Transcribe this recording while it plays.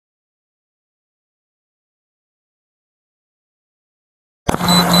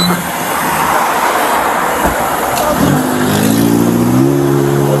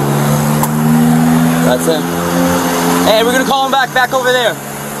that's him. Hey, we're gonna call him back over there.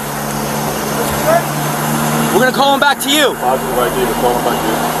 We're gonna call him back to you. Positive ID to call him back to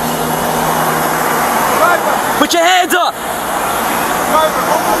you. Put your hands up.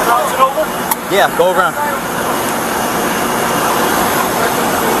 Yeah, go around.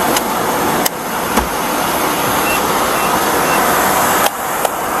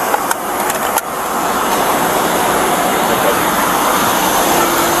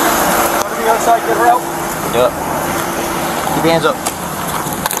 Outside, get her out. Yep. Keep your hands up.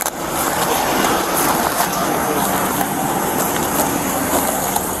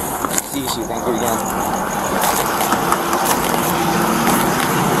 See you, thank you again.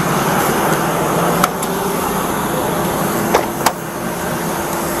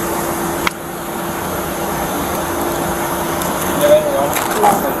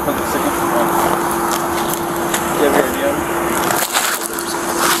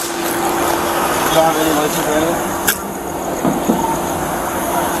 You don't have any license or anything?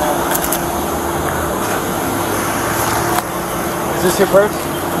 Is this your purse?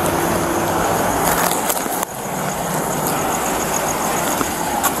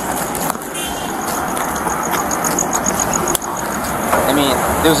 I mean,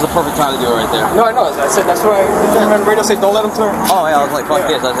 this was the perfect time to do it right there. No, I know. I said that's why I radio said don't let him turn. Oh yeah, I was like, fuck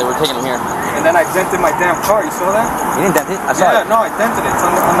this. I said we're taking him here. And then I dented my damn car. You saw that? You didn't dent it? I saw it. Yeah, no, I dented it. It's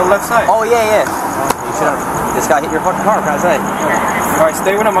on the left side. Oh yeah. You should have. This guy hit your fucking car. What can I say? All right,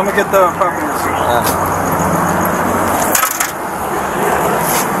 stay with him. I'm gonna get the property receipt.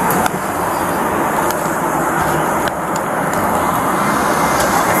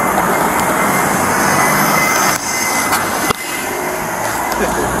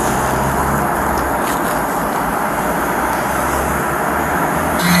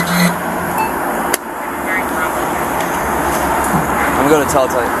 I'm gonna go to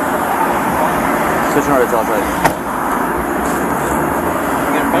teletype. Switching over to teletype.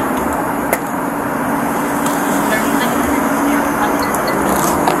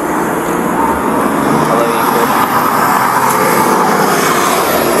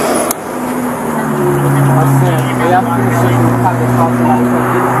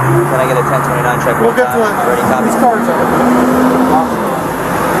 Can I get a 1029 check? We'll get to it. Ready, copy. These cards are.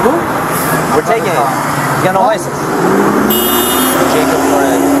 Who? We're taking it. You got no license. Jacob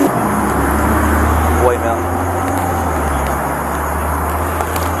Perez. Voicemail.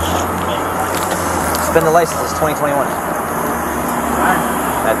 Suspend the license. It's 2021.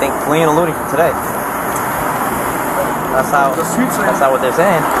 I think fleeing and looting from today. That's not what they're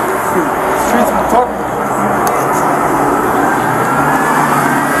saying. The streets are talking.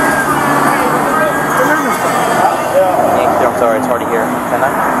 I'm sorry, it's hard to hear. Can I?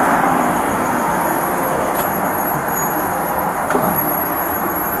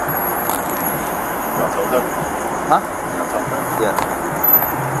 Huh? Yeah.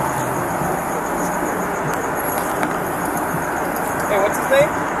 Hey, what's his name?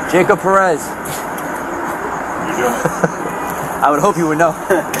 Jacob Perez. You doing it? I would hope you would know.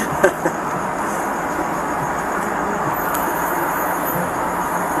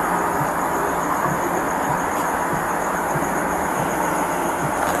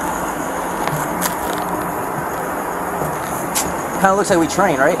 Kind of looks like we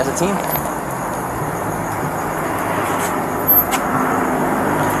train, right, as a team? You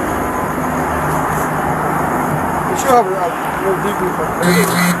should have a little debrief.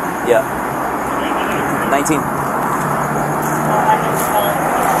 Yeah. 19.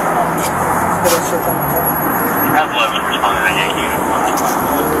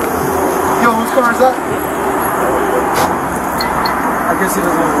 Yo, whose car is that? I guess he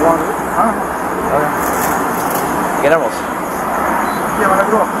doesn't want it. Huh? Okay. Get Emeralds. Yeah, when I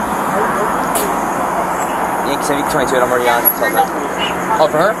grow up. Yankee 22, I'm already on. Oh,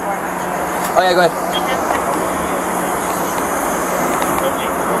 for her? Oh, yeah, go ahead.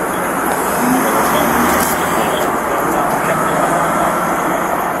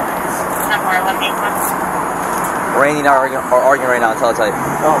 Randy and I are arguing right now on teletype.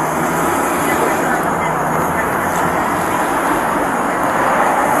 Oh.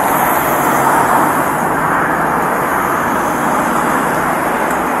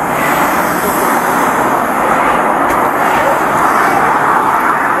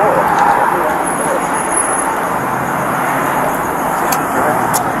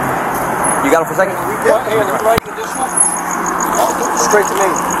 You got him for a second? Hey, are you writing additional? Straight to me.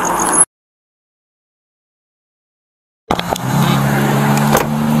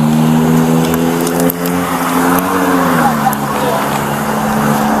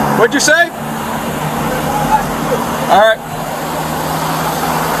 What'd you say? All right.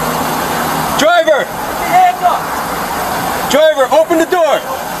 Driver! Driver, open the door.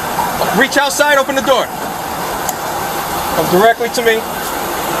 Reach outside, open the door. Come directly to me.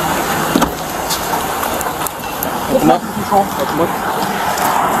 Open up. Control. Open up.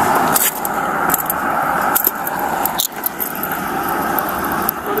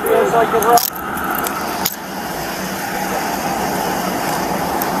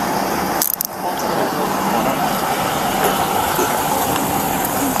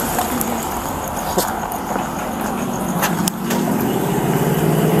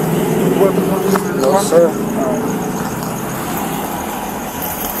 No, sir.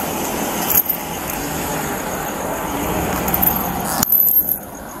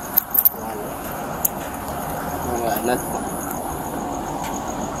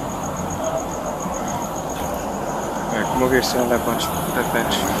 Alright, come over here, sit on that bench.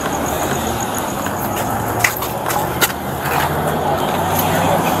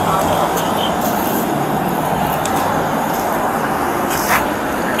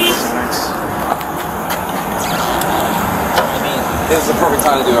 This is the perfect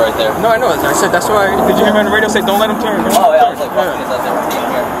time to do it right there. No, I know. I said that's why. Did you hear me on the radio say, "Don't let him turn"? Oh yeah, I was like, fuck this, I've never seen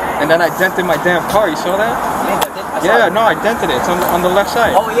here. And then I dented my damn car. You saw that? Yeah, no, I dented it. It's on the left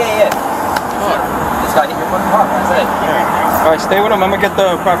side. Oh yeah. This guy hit your fucking car. That's it. Yeah. All right, stay with him. I'm gonna get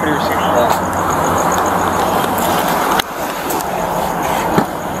the property receipt. Yeah.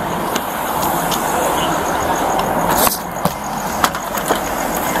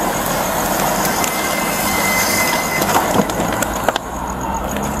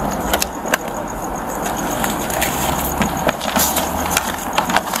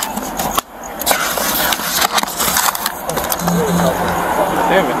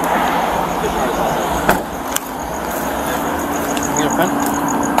 Damn it. You get a pen?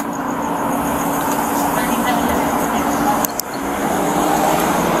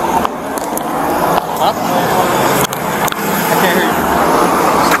 Huh? I can't hear you.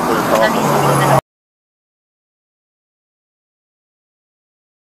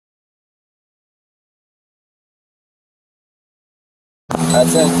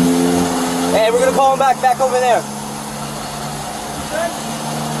 That's it. Hey, we're gonna call him back over there.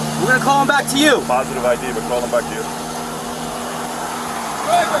 We're gonna call him back to you. Positive ID, but call him back to you.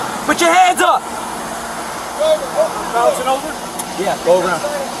 Put your hands up! Bouncing over? Yeah, go around.